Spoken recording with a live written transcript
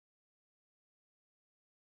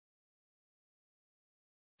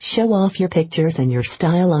Show off your pictures and your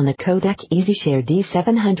style on the Kodak Easyshare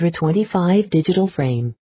D725 digital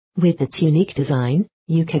frame. With its unique design,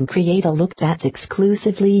 you can create a look that's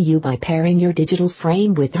exclusively you by pairing your digital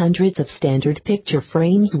frame with hundreds of standard picture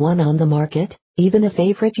frames on the market, even a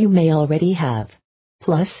favorite you may already have.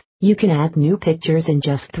 Plus, you can add new pictures in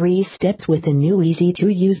just 3 steps with the new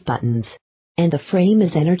easy-to-use buttons. And the frame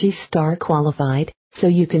is Energy Star qualified, so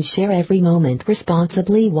you can share every moment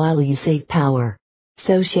responsibly while you save power.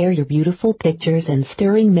 So share your beautiful pictures and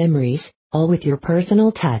stirring memories, all with your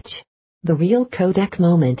personal touch. The real Kodak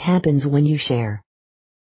moment happens when you share.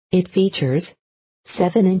 It features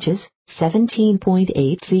 7 inches, 17.8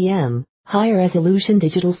 cm, high-resolution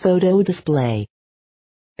digital photo display.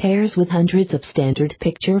 Pairs with hundreds of standard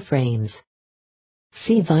picture frames.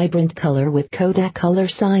 See vibrant color with Kodak Color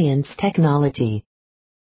Science technology.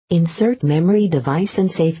 Insert memory device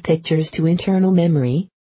and save pictures to internal memory.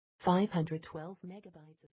 512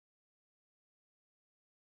 megabytes.